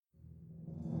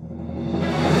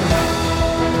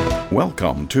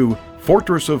Welcome to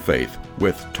Fortress of Faith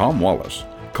with Tom Wallace,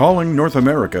 calling North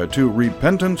America to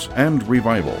repentance and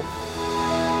revival.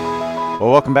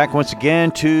 Well, welcome back once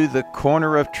again to the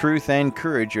Corner of Truth and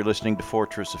Courage. You're listening to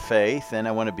Fortress of Faith, and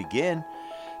I want to begin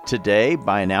today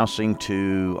by announcing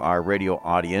to our radio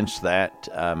audience that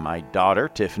my daughter,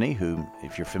 Tiffany, who,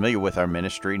 if you're familiar with our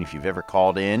ministry and if you've ever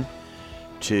called in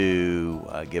to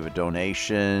give a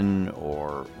donation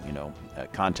or,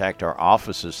 contact our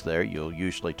offices there, you'll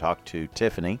usually talk to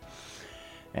Tiffany.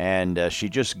 And she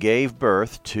just gave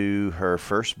birth to her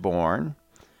firstborn,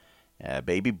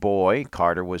 baby boy.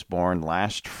 Carter was born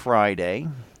last Friday,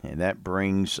 and that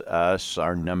brings us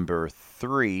our number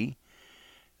 3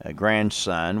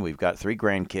 grandson. We've got 3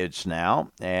 grandkids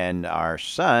now, and our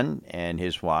son and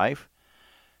his wife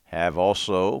have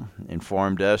also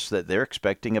informed us that they're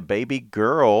expecting a baby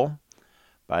girl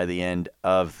by the end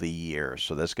of the year.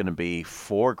 So that's going to be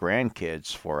 4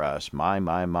 grandkids for us. My.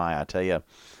 I tell you,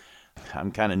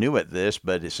 I'm kind of new at this,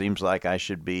 but it seems like I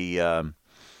should be an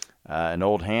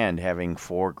old hand having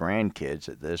 4 grandkids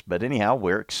at this. But anyhow,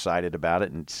 we're excited about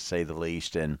it, and to say the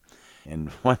least. And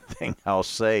one thing I'll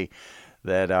say,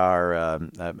 that our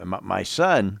my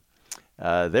son,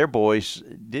 their boys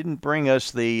didn't bring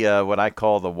us the what I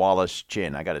call the Wallace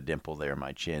chin. I got a dimple there in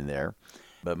my chin there.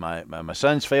 But my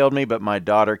sons failed me, but my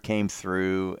daughter came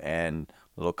through, and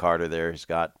little Carter there has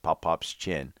got Pop's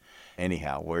chin.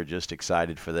 Anyhow, we're just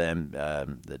excited for them.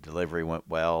 The delivery went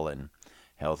well, and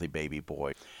healthy baby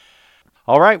boy.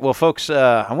 All right, well, folks,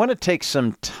 I want to take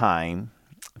some time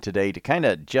today to kind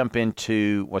of jump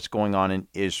into what's going on in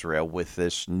Israel with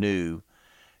this new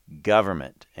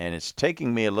government. And it's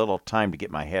taking me a little time to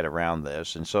get my head around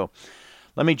this. And so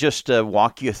let me just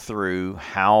walk you through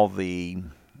how the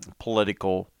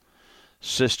political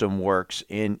system works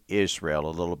in Israel a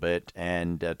little bit,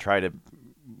 and try to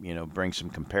bring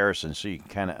some comparisons so you can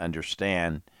kind of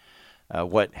understand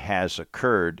what has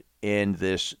occurred in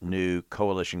this new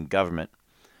coalition government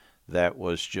that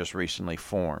was just recently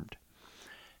formed.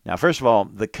 Now, first of all,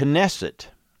 the Knesset,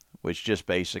 which just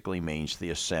basically means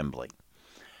the assembly,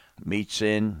 meets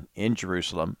in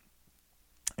Jerusalem,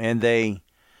 and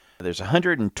there's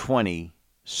 120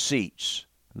 seats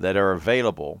that are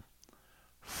available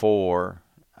for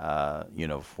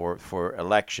for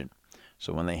election.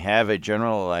 So when they have a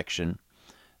general election,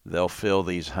 they'll fill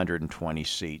these 120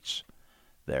 seats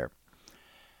there.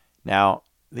 Now,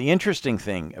 the interesting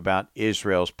thing about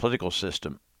Israel's political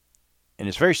system, and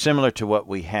it's very similar to what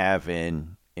we have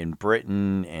in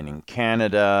Britain and in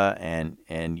Canada,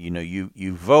 and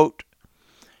you vote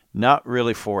not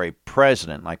really for a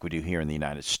president like we do here in the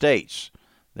United States.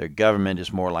 Their government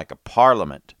is more like a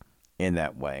parliament in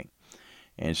that way.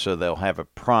 And so they'll have a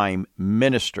prime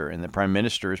minister, and the prime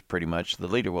minister is pretty much the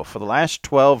leader. Well, for the last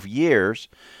 12 years,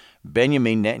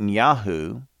 Benjamin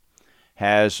Netanyahu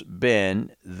has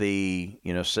been the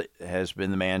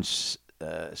man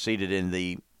seated in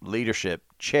the leadership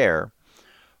chair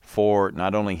for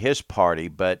not only his party,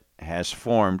 but has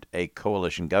formed a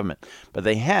coalition government. But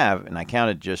they have, and I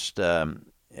counted just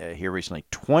here recently,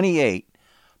 28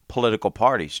 political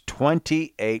parties.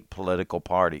 28 political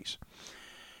parties.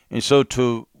 And so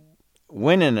to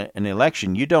win an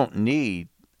election, you don't need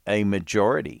a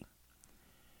majority,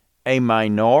 a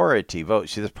minority vote.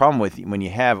 See, the problem with when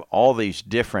you have all these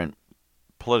different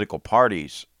political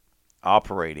parties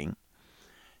operating,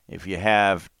 if you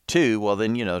have 2, well,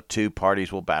 then, 2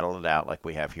 parties will battle it out like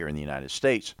we have here in the United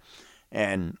States.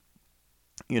 And,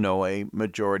 a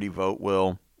majority vote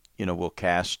will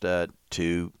cast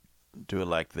to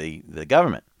elect the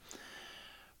government.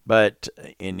 But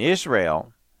in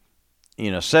Israel,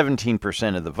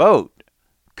 17% of the vote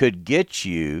could get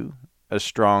you a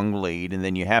strong lead, and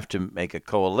then you have to make a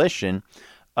coalition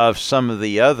of some of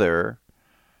the other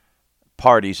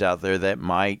parties out there that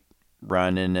might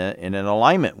run in an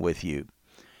alignment with you.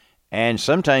 And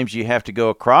sometimes you have to go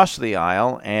across the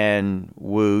aisle and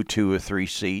woo 2 or 3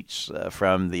 seats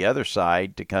from the other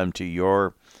side to come to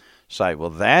your side. Well,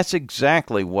 that's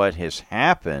exactly what has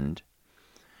happened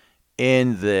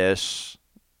in this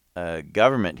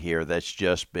government here that's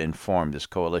just been formed, this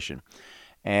coalition.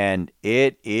 And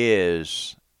it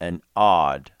is an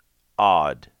odd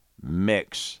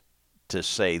mix, to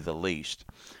say the least.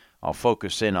 I'll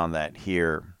focus in on that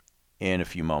here in a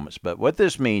few moments. But what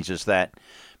this means is that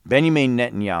Benjamin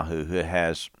Netanyahu, who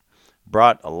has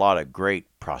brought a lot of great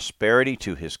prosperity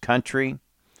to his country,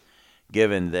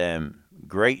 given them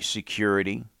great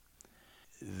security,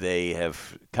 they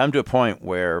have come to a point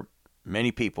where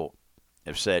many people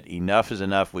have said, enough is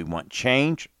enough, we want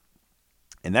change.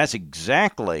 And that's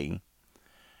exactly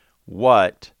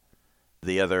what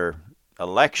the other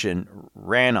election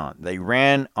ran on. They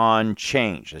ran on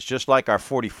change. It's just like our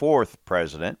 44th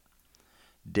president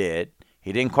did.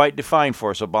 He didn't quite define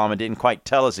for us. Obama didn't quite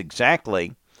tell us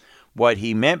exactly what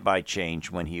he meant by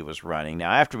change when he was running.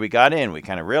 Now, after we got in, we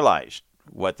kind of realized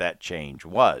what that change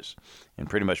was. And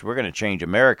pretty much we're going to change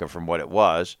America from what it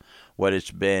was, what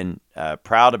it's been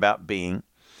proud about being,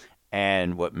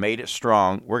 and what made it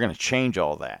strong. We're going to change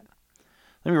all that.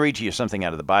 Let me read to you something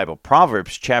out of the Bible.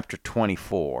 Proverbs chapter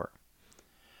 24.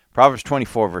 Proverbs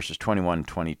 24, verses 21 and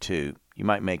 22. You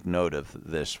might make note of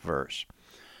this verse.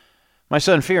 My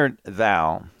son, fear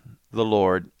thou the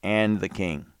Lord and the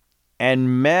king,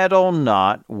 and meddle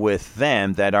not with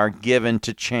them that are given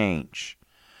to change.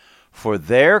 For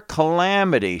their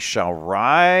calamity shall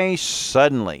rise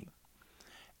suddenly,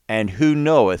 and who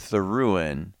knoweth the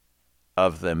ruin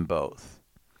of them both?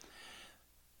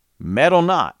 Meddle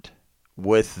not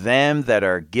with them that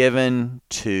are given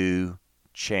to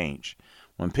change.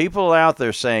 When people are out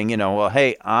there saying, well,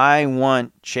 hey, I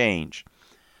want change.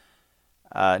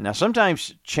 Now,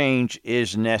 sometimes change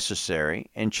is necessary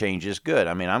and change is good.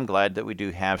 I mean, I'm glad that we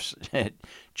do have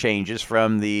changes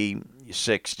from the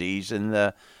 60s and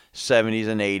the 70s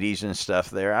and 80s and stuff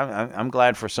there. I'm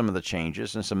glad for some of the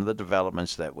changes and some of the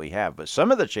developments that we have. But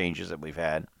some of the changes that we've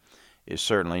had is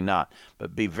certainly not.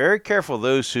 But be very careful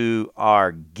those who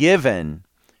are given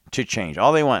to change.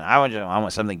 All they want, I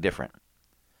want something different.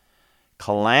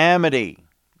 Calamity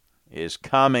is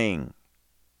coming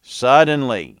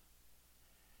suddenly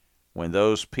when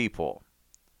those people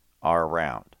are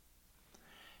around.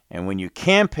 And when you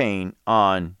campaign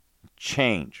on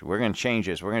change, we're going to change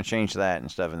this, we're going to change that and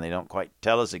stuff, and they don't quite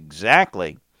tell us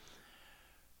exactly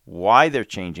why they're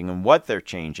changing and what they're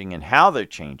changing and how they're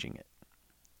changing it.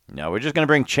 No, we're just going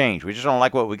to bring change. We just don't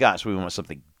like what we got, so we want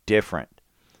something different.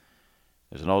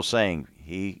 There's an old saying,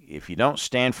 if you don't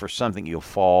stand for something, you'll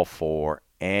fall for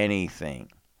anything.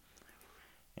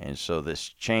 And so this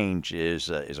change is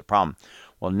a problem.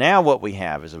 Well, now what we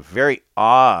have is a very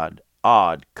odd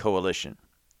coalition.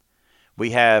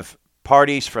 We have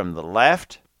parties from the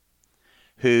left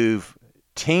who've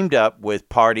teamed up with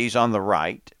parties on the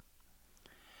right,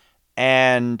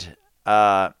 and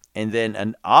then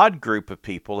an odd group of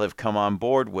people have come on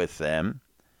board with them,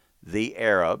 the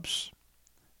Arabs,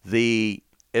 the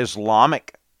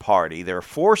Islamic Party. There are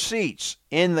 4 seats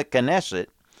in the Knesset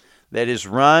that is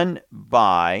run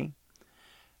by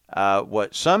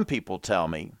what some people tell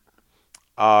me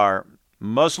are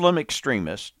Muslim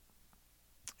extremists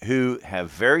who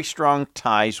have very strong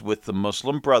ties with the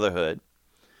Muslim Brotherhood,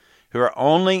 who are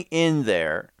only in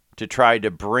there to try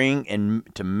to bring and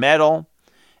to meddle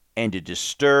and to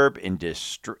disturb and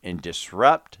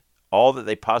disrupt all that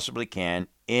they possibly can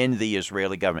in the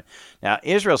Israeli government. Now,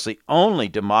 Israel's the only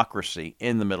democracy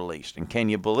in the Middle East, and can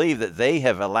you believe that they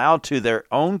have allowed to their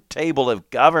own table of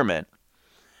government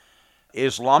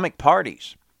Islamic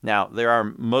parties? Now, there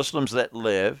are Muslims that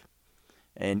live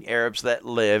and Arabs that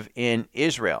live in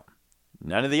Israel.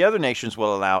 None of the other nations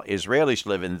will allow Israelis to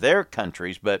live in their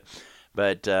countries, but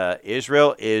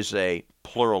Israel is a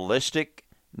pluralistic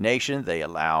nation. They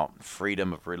allow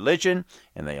freedom of religion,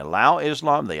 and they allow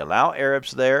Islam. They allow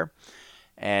Arabs there,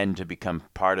 and to become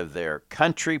part of their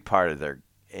country,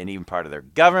 and even part of their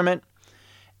government.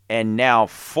 And now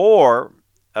 4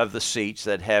 of the seats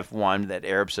that have won, that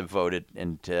Arabs have voted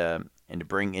and to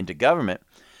bring into government,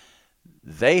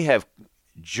 they have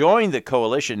joined the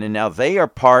coalition, and now they are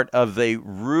part of the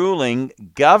ruling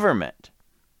government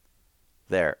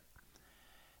there.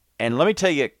 And let me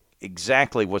tell you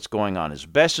exactly what's going on, as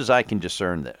best as I can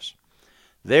discern this.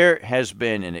 There has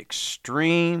been an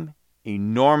extreme,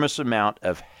 enormous amount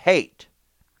of hate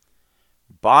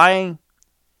by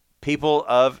people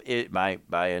of it, by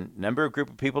a group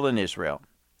of people in Israel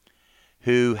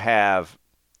who have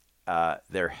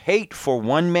their hate for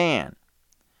one man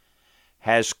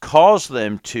has caused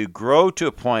them to grow to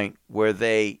a point where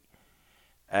they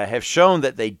have shown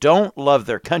that they don't love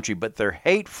their country, but their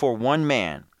hate for one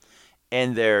man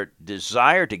and their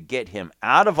desire to get him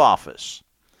out of office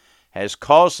has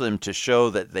caused them to show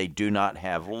that they do not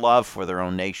have love for their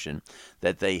own nation,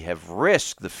 that they have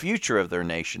risked the future of their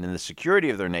nation and the security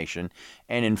of their nation,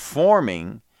 and in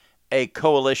forming a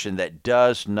coalition that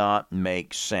does not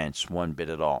make sense one bit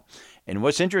at all. And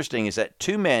what's interesting is that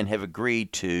 2 men have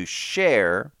agreed to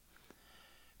share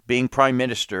being prime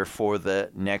minister for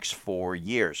the next 4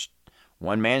 years.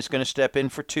 One man's going to step in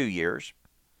for 2 years,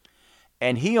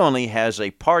 and he only has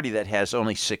a party that has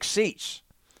only 6 seats.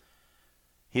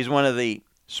 He's one of the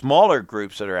smaller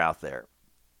groups that are out there.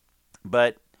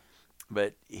 But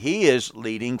he is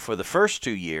leading for the first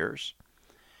 2 years,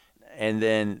 and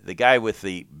then the guy with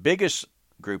the biggest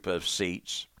group of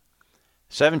seats,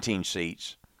 17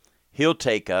 seats, he'll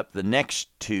take up the next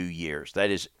 2 years. That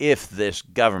is, if this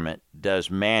government does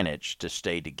manage to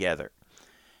stay together.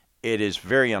 It is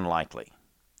very unlikely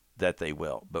that they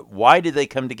will. But why did they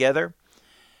come together?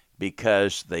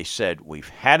 Because they said, we've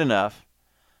had enough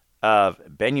of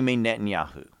Benjamin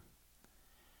Netanyahu.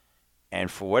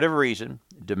 And for whatever reason,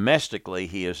 domestically,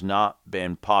 he has not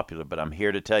been popular. But I'm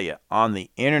here to tell you, on the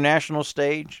international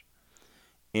stage,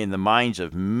 in the minds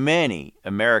of many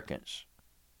Americans,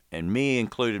 and me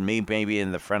included, me maybe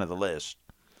in the front of the list,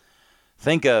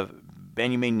 think of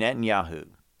Benjamin Netanyahu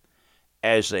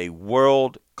as a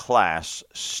world-class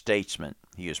statesman.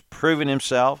 He has proven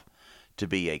himself to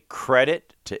be a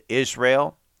credit to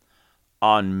Israel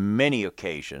on many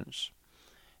occasions.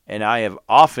 And I have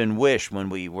often wished when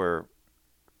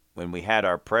we had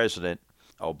our president,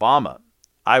 Obama,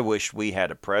 I wish we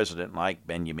had a president like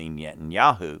Benjamin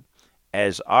Netanyahu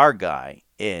as our guy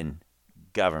in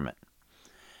government.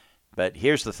 But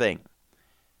here's the thing.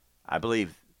 I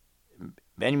believe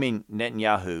Benjamin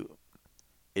Netanyahu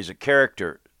is a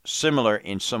character similar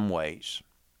in some ways.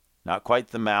 Not quite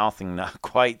the mouth and not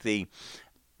quite the...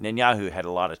 Netanyahu had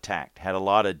a lot of tact, had a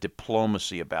lot of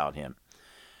diplomacy about him.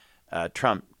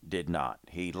 Trump did not.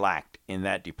 He lacked in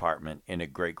that department in a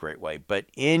great, great way. But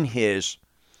in his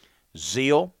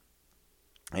zeal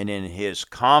and in his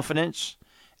confidence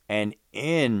and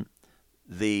in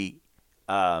the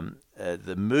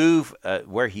move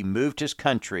where he moved his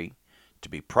country to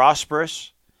be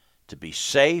prosperous, to be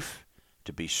safe,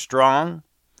 to be strong,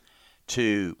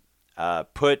 to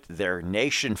put their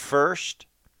nation first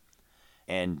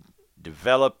and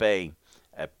develop a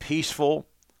peaceful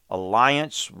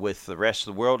alliance with the rest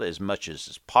of the world as much as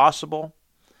is possible.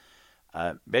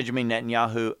 Benjamin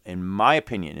Netanyahu, in my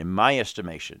opinion, in my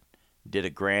estimation, did a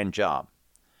grand job.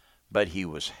 But he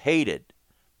was hated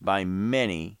by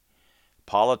many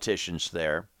politicians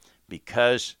there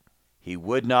because he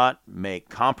would not make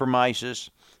compromises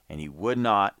and he would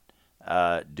not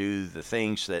do the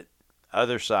things that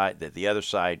the other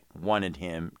side wanted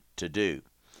him to do.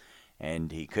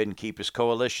 And he couldn't keep his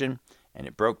coalition, and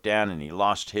it broke down, and he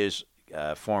lost his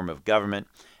form of government,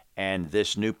 and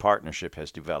this new partnership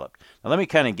has developed. Now, let me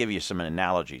kind of give you some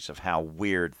analogies of how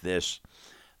weird this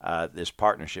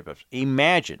partnership is.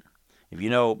 Imagine, if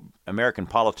you know American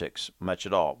politics much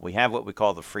at all, we have what we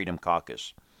call the Freedom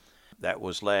Caucus. That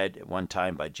was led at one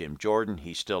time by Jim Jordan.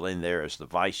 He's still in there as the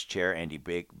vice chair. Andy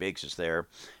Biggs is there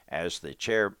as the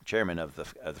chairman of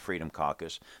the Freedom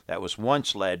Caucus. That was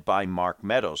once led by Mark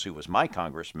Meadows, who was my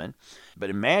congressman.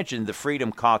 But imagine the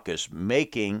Freedom Caucus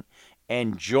making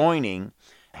and joining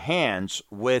hands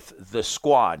with the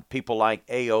squad, people like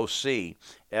AOC,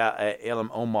 Ilham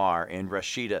Omar, and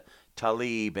Rashida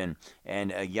Tlaib,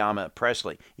 and Yama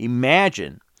Presley.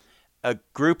 Imagine a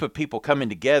group of people coming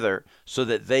together so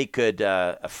that they could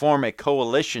form a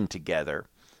coalition together.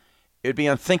 It would be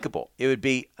unthinkable. It would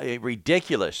be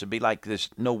ridiculous. It would be like this,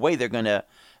 no way they're going to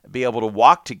be able to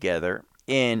walk together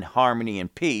in harmony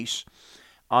and peace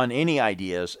on any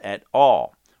ideas at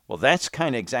all. Well, that's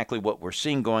kind of exactly what we're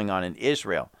seeing going on in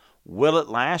Israel. Will it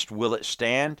last? Will it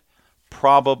stand?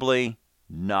 Probably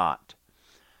not.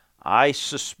 I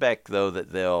suspect, though,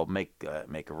 that they'll make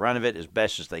a run of it as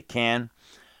best as they can.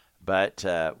 But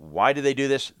why did they do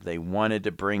this? They wanted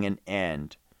to bring an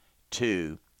end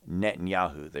to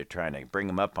Netanyahu. They're trying to bring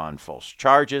him up on false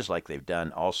charges like they've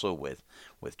done also with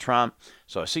Trump.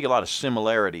 So I see a lot of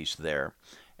similarities there.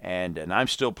 And I'm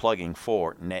still plugging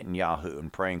for Netanyahu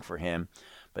and praying for him.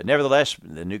 But nevertheless,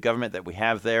 the new government that we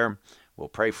have there, we'll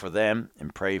pray for them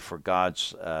and pray for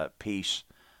God's peace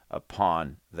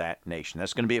upon that nation.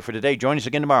 That's going to be it for today. Join us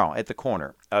again tomorrow at the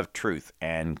Corner of Truth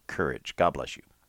and Courage. God bless you.